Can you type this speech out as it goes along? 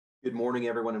Good morning,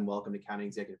 everyone, and welcome to County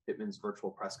Executive Pittman's virtual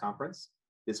press conference.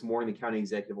 This morning, the County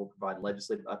Executive will provide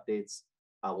legislative updates.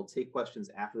 We'll take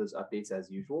questions after those updates as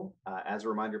usual. As a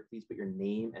reminder, please put your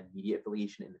name and media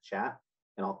affiliation in the chat,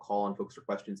 and I'll call on folks for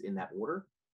questions in that order.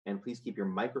 And please keep your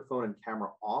microphone and camera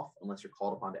off unless you're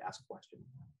called upon to ask a question.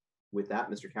 With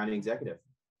that, Mr. County Executive.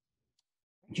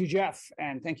 Thank you, Jeff,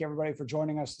 and thank you, everybody, for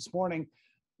joining us this morning.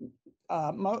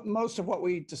 Most of what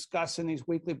we discuss in these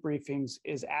weekly briefings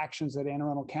is actions that Anne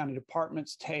Arundel County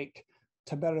departments take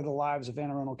to better the lives of Anne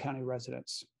Arundel County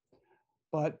residents.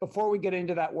 But before we get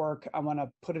into that work, I want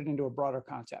to put it into a broader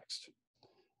context.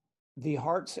 The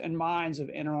hearts and minds of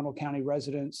Anne Arundel County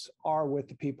residents are with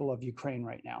the people of Ukraine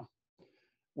right now.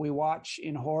 We watch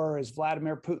in horror as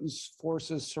Vladimir Putin's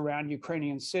forces surround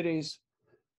Ukrainian cities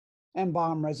and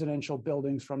bomb residential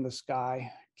buildings from the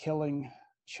sky, killing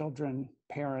children,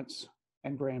 parents,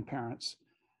 and grandparents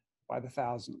by the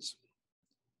thousands.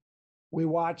 We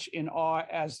watch in awe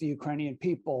as the Ukrainian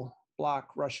people block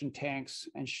Russian tanks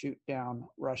and shoot down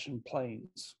Russian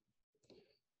planes.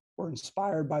 We're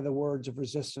inspired by the words of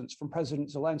resistance from President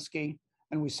Zelensky,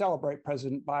 and we celebrate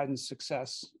President Biden's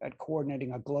success at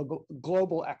coordinating a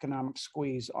global economic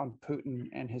squeeze on Putin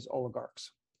and his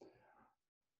oligarchs.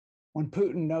 When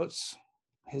Putin notes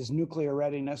his nuclear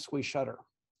readiness, we shudder.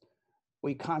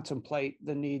 We contemplate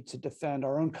the need to defend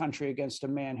our own country against a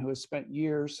man who has spent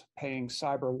years paying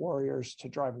cyber warriors to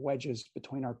drive wedges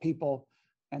between our people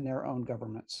and their own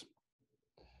governments.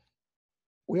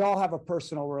 We all have a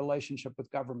personal relationship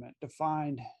with government,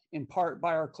 defined in part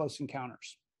by our close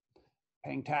encounters,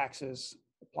 paying taxes,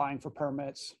 applying for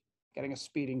permits, getting a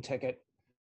speeding ticket.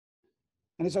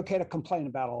 And it's okay to complain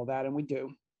about all that, and we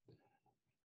do.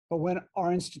 But when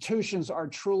our institutions are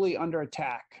truly under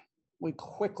attack, we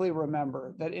quickly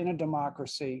remember that in a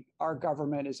democracy, our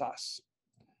government is us.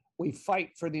 We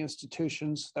fight for the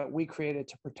institutions that we created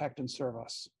to protect and serve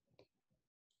us.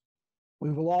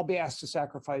 We will all be asked to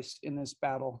sacrifice in this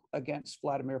battle against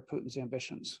Vladimir Putin's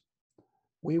ambitions.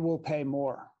 We will pay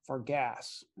more for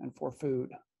gas and for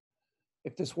food.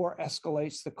 If this war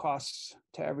escalates, the costs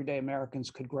to everyday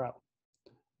Americans could grow.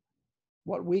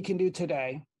 What we can do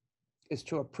today is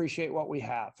to appreciate what we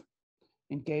have,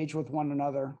 engage with one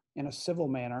another in a civil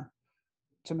manner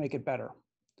to make it better.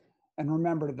 And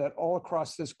remember that all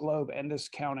across this globe and this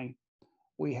county,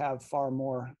 we have far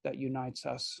more that unites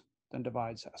us than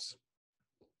divides us.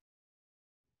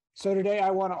 So today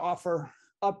I want to offer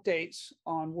updates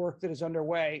on work that is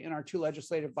underway in our two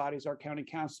legislative bodies, our County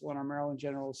Council and our Maryland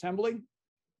General Assembly,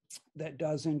 that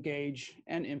does engage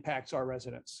and impacts our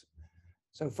residents.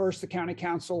 So first, the County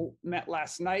Council met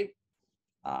last night,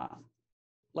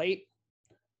 late,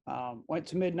 went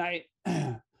to midnight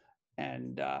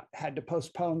and had to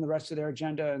postpone the rest of their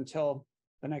agenda until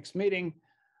the next meeting,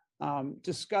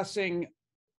 discussing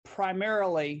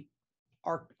primarily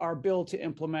our bill to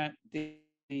implement the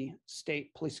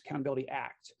State Police Accountability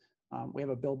Act. We have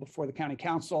a bill before the County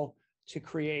Council to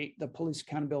create the Police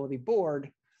Accountability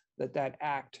Board that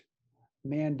act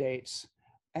mandates.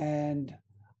 And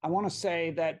I want to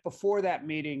say that before that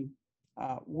meeting,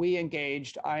 I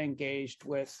engaged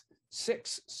with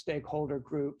 6 stakeholder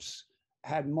groups,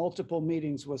 had multiple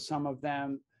meetings with some of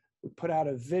them. We put out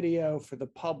a video for the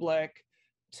public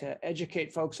to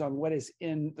educate folks on what is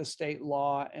in the state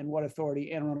law and what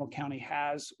authority Anne Arundel County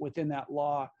has within that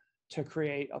law to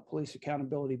create a police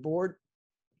accountability board.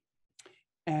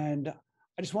 And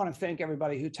I just want to thank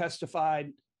everybody who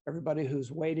testified, everybody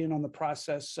who's weighed in on the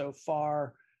process so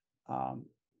far.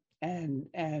 And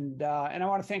I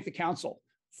want to thank the council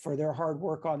for their hard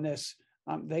work on this.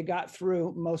 They got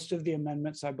through most of the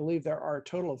amendments. I believe there are a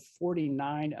total of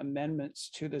 49 amendments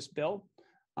to this bill.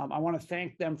 I want to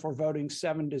thank them for voting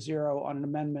 7-0 on an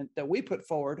amendment that we put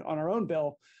forward on our own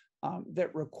bill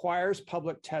that requires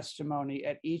public testimony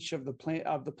at each of the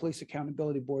Police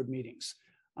Accountability Board meetings.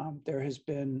 There has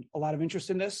been a lot of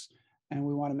interest in this, and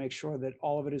we want to make sure that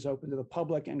all of it is open to the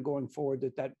public, and going forward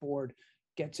that board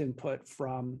gets input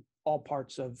from all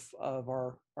parts of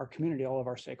our community, all of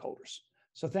our stakeholders.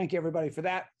 So thank you, everybody, for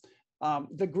that.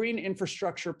 The Green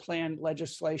Infrastructure Plan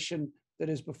legislation that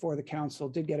is before the council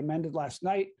did get amended last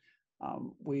night.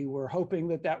 We were hoping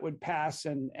that would pass,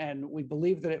 and we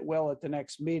believe that it will at the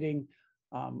next meeting.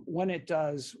 When it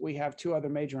does, we have 2 other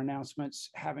major announcements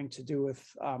having to do with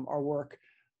our work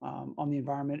on the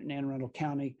environment in Anne Arundel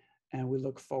County, and we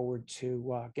look forward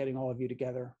to getting all of you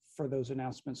together for those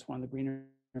announcements when the Green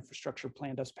Infrastructure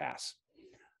Plan does pass.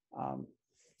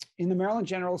 In the Maryland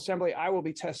General Assembly, I will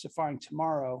be testifying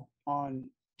tomorrow on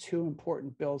 2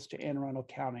 important bills to Anne Arundel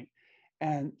County.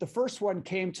 And the first one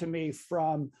came to me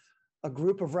from a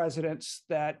group of residents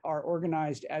that are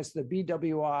organized as the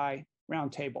BWI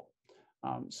Roundtable.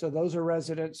 So those are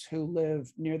residents who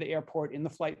live near the airport in the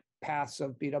flight paths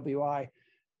of BWI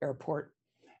Airport.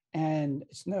 And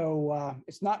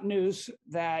it's not news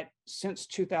that since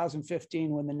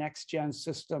 2015, when the next gen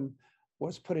system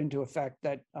was put into effect,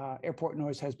 that airport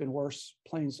noise has been worse.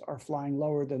 Planes are flying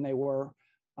lower than they were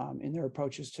in their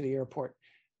approaches to the airport.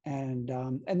 And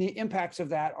the impacts of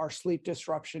that are sleep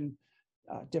disruption,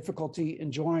 difficulty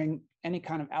enjoying any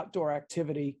kind of outdoor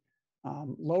activity,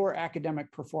 lower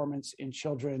academic performance in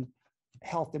children,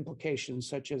 health implications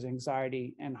such as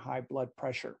anxiety and high blood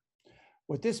pressure.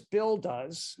 What this bill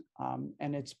does,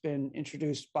 and it's been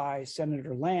introduced by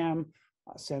Senator Lamb,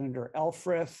 Senator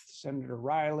Elfrith, Senator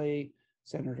Riley,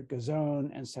 Senator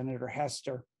Gazzone, and Senator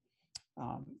Hester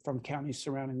from counties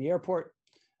surrounding the airport,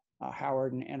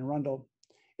 Howard and Arundel,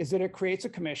 is that it creates a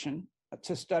commission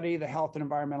to study the health and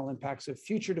environmental impacts of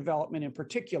future development, in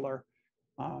particular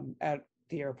at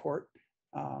the airport,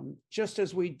 just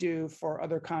as we do for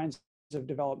other kinds of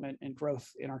development and growth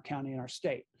in our county and our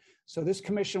state. So this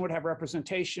commission would have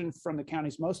representation from the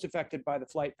counties most affected by the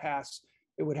flight paths.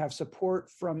 It would have support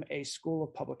from a school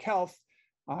of public health,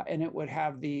 and it would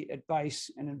have the advice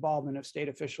and involvement of state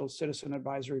officials, citizen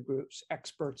advisory groups,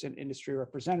 experts, and industry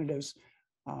representatives.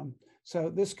 So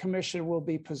this commission will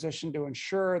be positioned to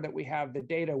ensure that we have the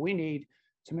data we need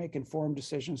to make informed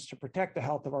decisions to protect the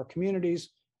health of our communities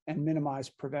and minimize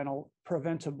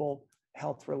preventable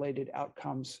health-related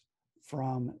outcomes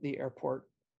from the airport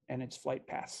and its flight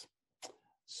paths.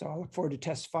 So I look forward to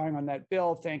testifying on that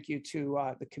bill. Thank you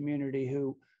to the community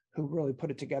who really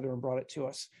put it together and brought it to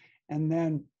us. And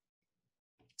then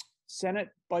Senate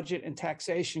Budget and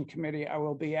Taxation Committee, I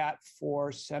will be at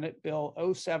for Senate Bill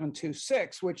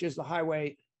 0726, which is the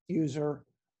Highway User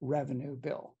Revenue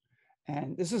Bill.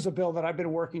 And this is a bill that I've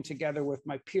been working together with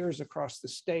my peers across the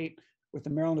state, with the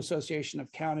Maryland Association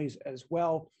of Counties as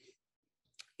well.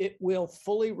 It will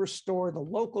fully restore the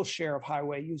local share of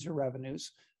highway user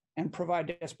revenues and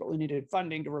provide desperately needed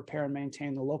funding to repair and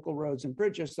maintain the local roads and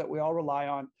bridges that we all rely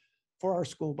on for our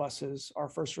school buses, our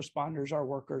first responders, our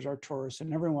workers, our tourists,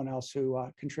 and everyone else who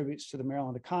contributes to the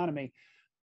Maryland economy.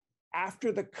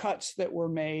 After the cuts that were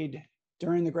made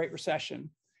during the Great Recession,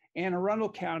 Anne Arundel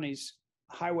County's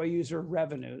highway user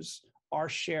revenues, our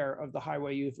share of the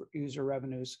highway user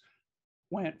revenues,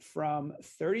 went from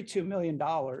 $32 million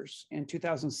in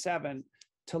 2007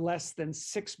 to less than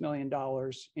 $6 million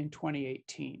in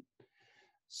 2018.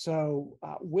 So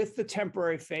with the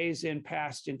temporary phase-in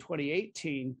passed in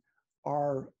 2018,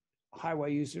 our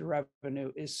highway user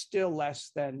revenue is still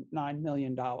less than $9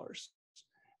 million.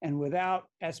 And without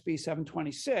SB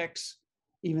 726,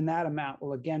 even that amount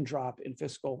will again drop in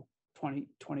fiscal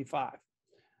 2025.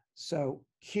 So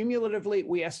cumulatively,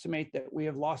 we estimate that we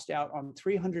have lost out on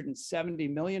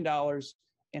 $370 million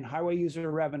in highway user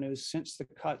revenues since the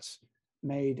cuts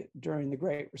made during the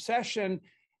Great Recession.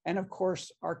 And of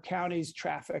course, our county's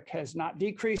traffic has not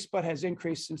decreased, but has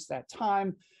increased since that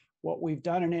time. What we've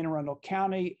done in Anne Arundel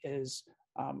County is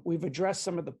we've addressed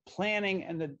some of the planning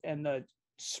and the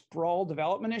sprawl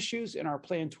development issues in our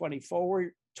Plan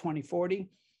 2040.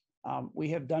 We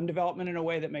have done development in a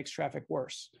way that makes traffic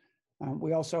worse.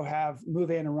 We also have Move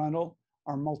Anne Arundel,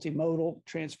 our multimodal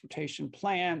transportation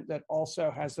plan that also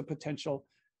has the potential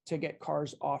to get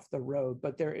cars off the road.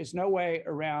 But there is no way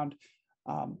around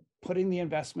putting the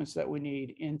investments that we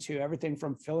need into everything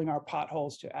from filling our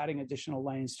potholes to adding additional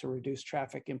lanes to reduce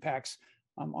traffic impacts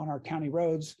on our county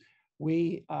roads.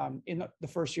 We, in the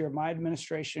first year of my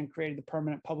administration, created the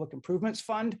Permanent Public Improvements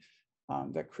Fund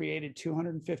that created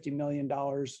 $250 million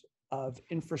of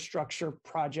infrastructure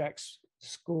projects,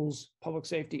 schools, public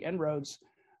safety, and roads,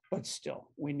 but still,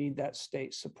 we need that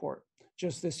state support.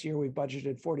 Just this year, we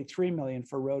budgeted $43 million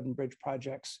for road and bridge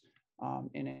projects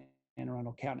in Anne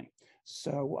Arundel County.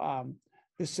 So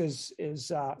this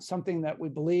is something that we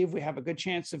believe we have a good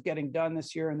chance of getting done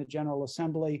this year in the General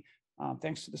Assembly,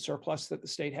 thanks to the surplus that the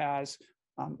state has.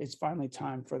 It's finally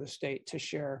time for the state to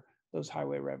share those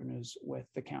highway revenues with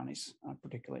the counties,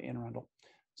 particularly Anne Arundel.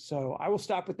 So I will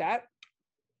stop with that.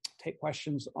 Take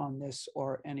questions on this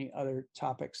or any other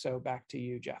topic. So back to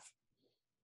you, Jeff.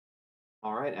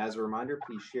 All right. As a reminder,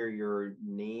 please share your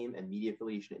name and media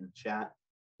affiliation in the chat.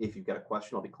 If you've got a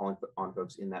question, I'll be calling on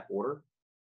folks in that order.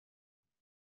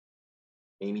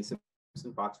 Amy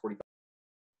Simpson, Fox 45.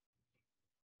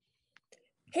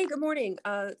 Hey, good morning.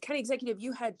 County Executive,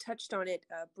 you had touched on it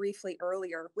briefly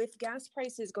earlier. With gas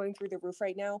prices going through the roof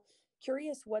right now,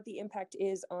 curious what the impact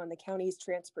is on the county's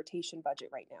transportation budget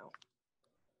right now.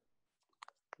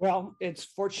 Well, it's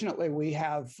fortunately we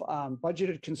have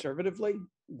budgeted conservatively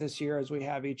this year as we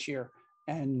have each year,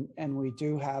 and we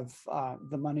do have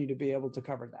the money to be able to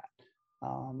cover that.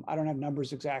 I don't have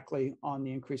numbers exactly on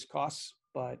the increased costs,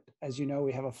 but as you know,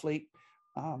 we have a fleet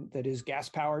that is gas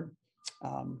powered.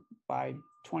 By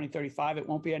 2035, it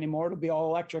won't be anymore. It'll be all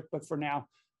electric, but for now,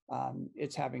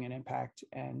 it's having an impact.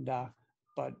 And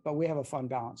but we have a fund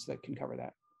balance that can cover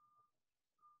that.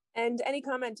 And any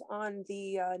comment on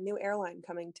the new airline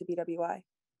coming to BWI?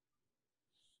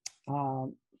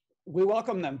 We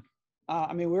welcome them.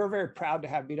 I mean, we're very proud to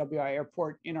have BWI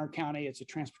Airport in our county. It's a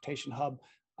transportation hub.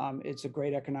 It's a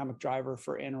great economic driver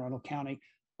for Anne Arundel County.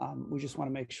 We just want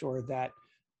to make sure that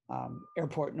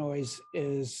airport noise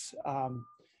is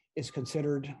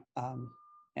considered,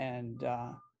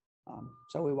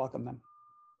 so we welcome them.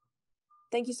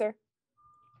 Thank you, sir.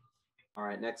 All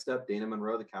right, next up, Dana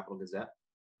Monroe, the Capital Gazette.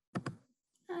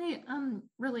 Hi,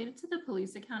 related to the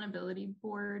Police Accountability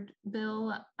Board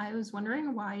bill, I was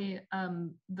wondering why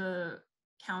the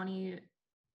county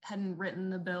hadn't written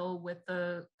the bill with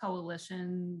the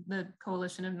coalition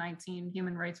of 19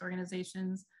 human rights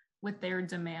organizations with their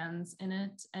demands in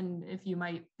it, and if you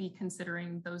might be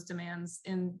considering those demands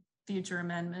in future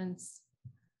amendments.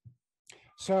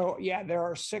 So yeah, there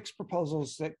are 6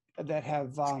 proposals that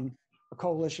have a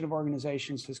coalition of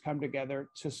organizations has come together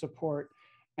to support,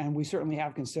 and we certainly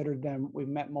have considered them. We've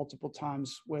met multiple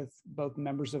times with both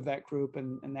members of that group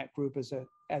and that group as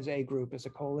a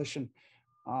coalition.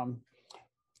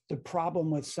 The problem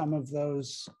with some of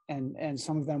those, and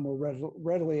some of them will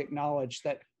readily acknowledge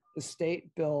that the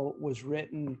state bill was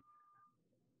written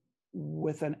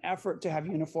with an effort to have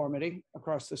uniformity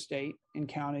across the state and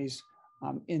counties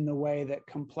in the way that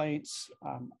complaints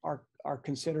are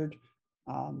considered,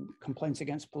 complaints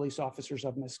against police officers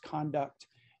of misconduct.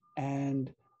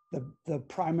 And the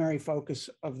primary focus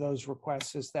of those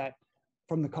requests is that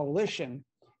from the coalition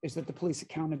is that the Police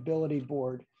Accountability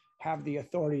Board have the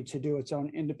authority to do its own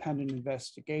independent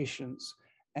investigations.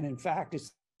 And in fact,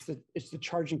 it's the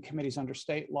charging committees under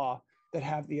state law that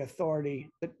have the authority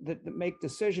that make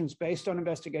decisions based on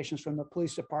investigations from the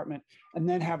police department, and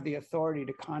then have the authority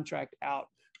to contract out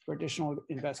for additional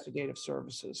investigative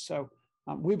services. So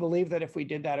we believe that if we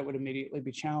did that, it would immediately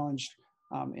be challenged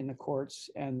in the courts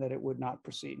and that it would not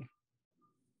proceed.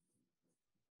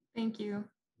 Thank you.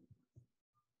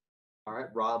 All right,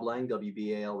 Rob Lang,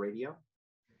 WBAL Radio.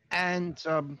 And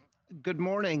good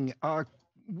morning.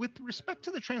 With respect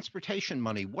to the transportation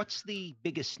money, what's the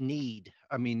biggest need?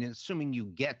 I mean, assuming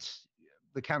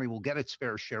the county will get its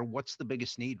fair share, what's the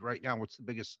biggest need right now? What's the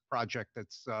biggest project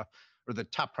that's, or the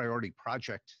top priority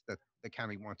project that the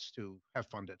county wants to have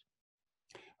funded?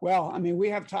 Well, I mean, we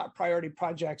have top priority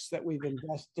projects that we've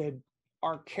invested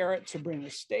our carrot to bring the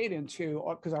state into,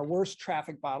 because our worst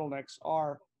traffic bottlenecks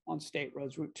are on state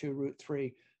roads, Route 2, Route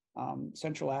 3,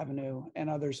 Central Avenue, and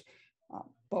others.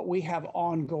 But we have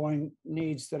ongoing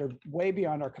needs that are way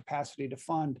beyond our capacity to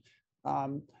fund.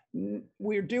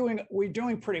 We're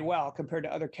doing pretty well compared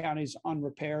to other counties on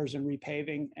repairs and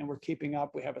repaving, and we're keeping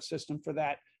up. We have a system for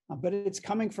that, but it's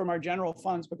coming from our general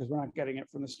funds because we're not getting it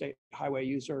from the state highway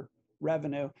user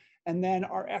revenue. And then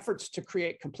our efforts to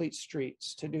create complete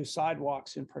streets, to do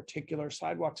sidewalks in particular,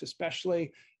 sidewalks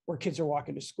especially where kids are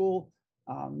walking to school,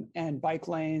 and bike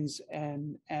lanes,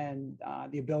 and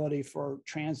the ability for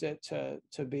transit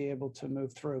to be able to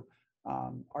move through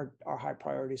are high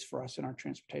priorities for us in our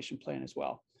transportation plan as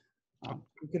well.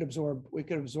 We could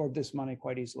absorb this money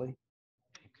quite easily.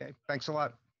 Okay, thanks a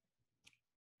lot.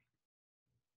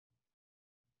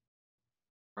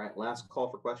 All right, last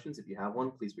call for questions. If you have one,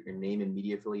 please put your name and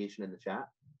media affiliation in the chat.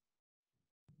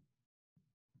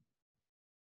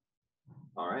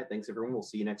 All right, thanks everyone. We'll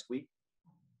see you next week.